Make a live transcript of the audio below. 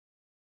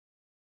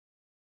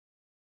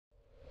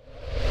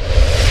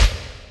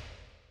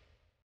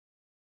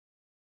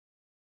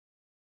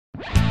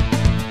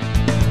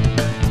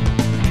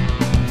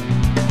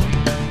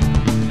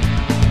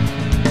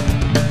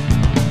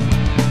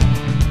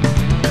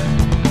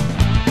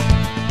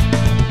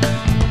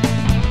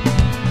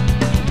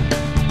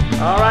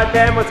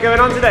Pam, what's going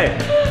on today?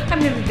 I'm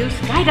going to do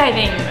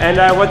skydiving.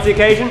 And what's the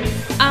occasion?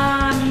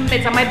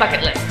 It's on my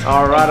bucket list.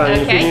 All right,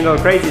 you're feeling a little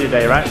crazy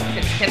today, right?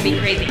 It's going to be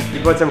crazy.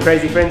 You brought some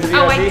crazy friends with you,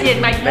 Oh, I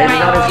did. My Maybe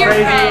not as your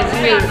crazy friends.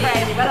 as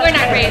you. We're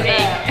not crazy.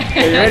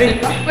 Are you ready?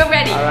 We're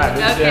ready. All right,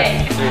 let's do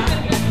okay.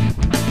 it.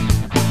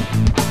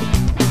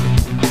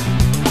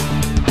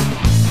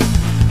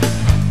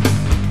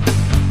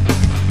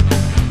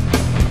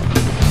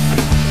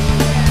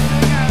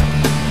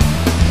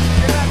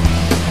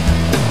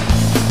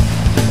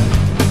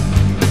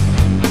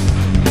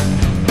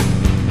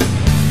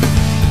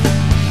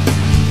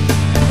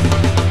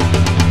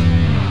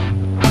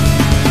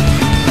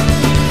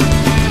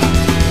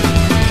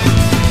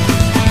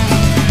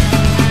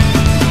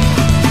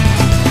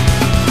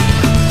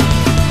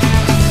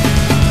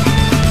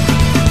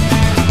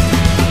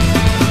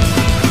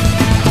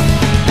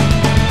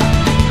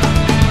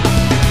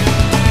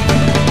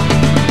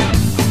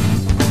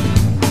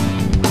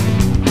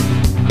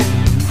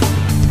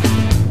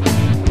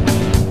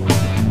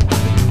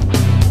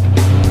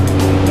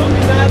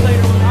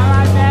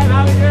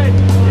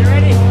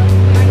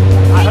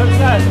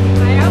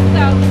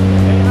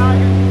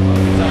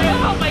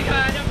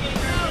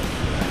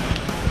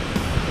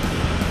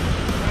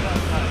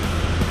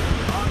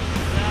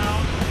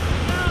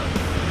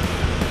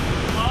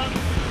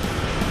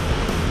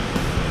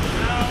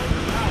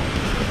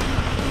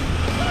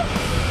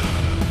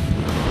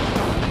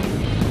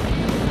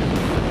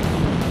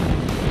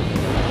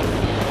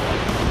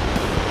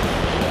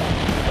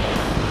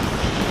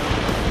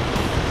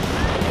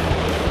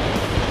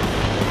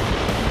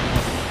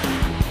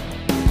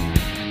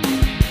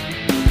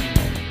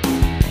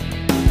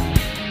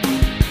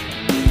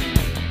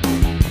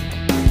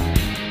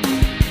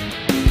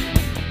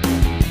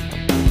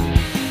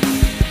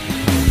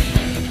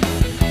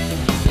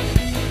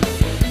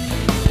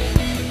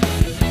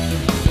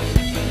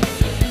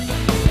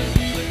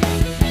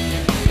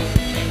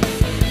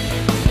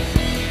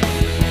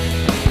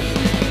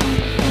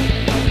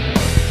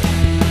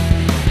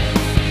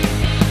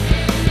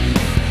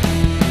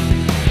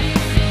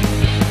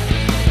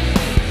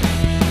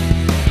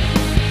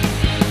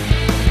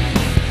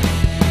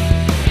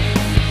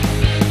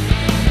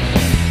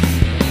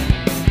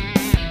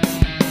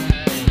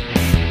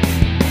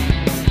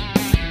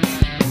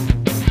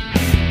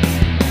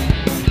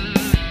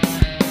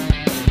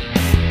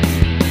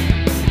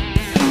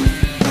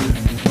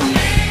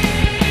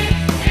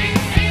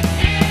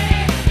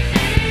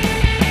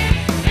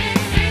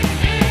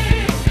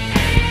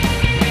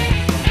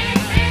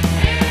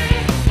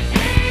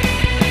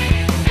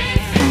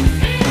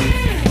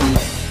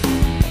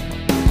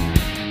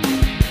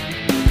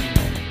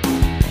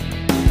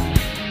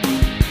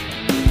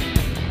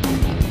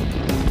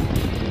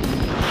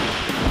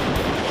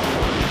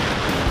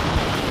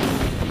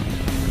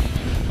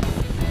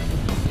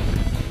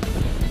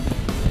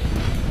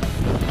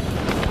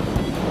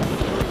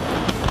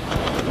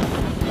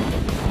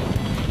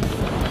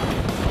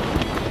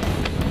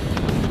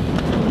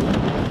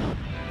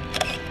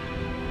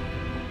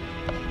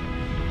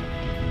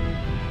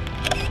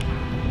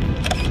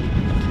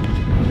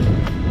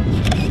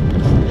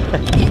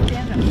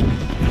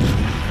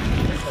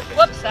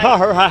 Whoops.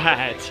 All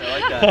right. I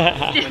like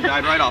that. It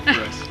died right off for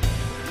us.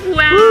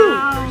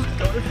 Wow.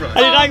 How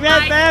do you like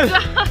that, Pam?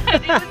 God,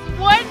 it was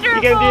wonderful.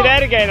 You're going to do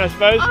that again, I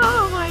suppose.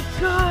 Oh my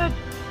God.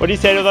 What do you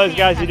say to those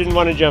guys who didn't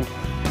want to jump?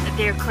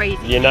 They're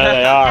crazy. You know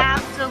they are.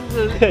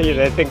 Absolutely.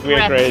 They think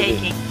we're crazy.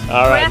 Breathtaking.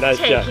 All right, nice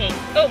job. Breathtaking.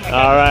 Oh my God.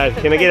 All right,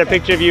 can I get a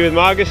picture of you with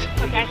Marcus?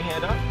 Okay.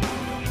 Hand up.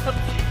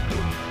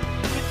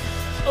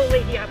 Oh,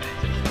 lady up.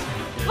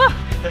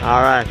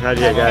 All right, right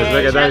here, guys.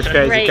 Look at those That's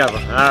crazy great. couple.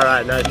 All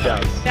right, nice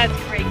job. That's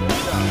great.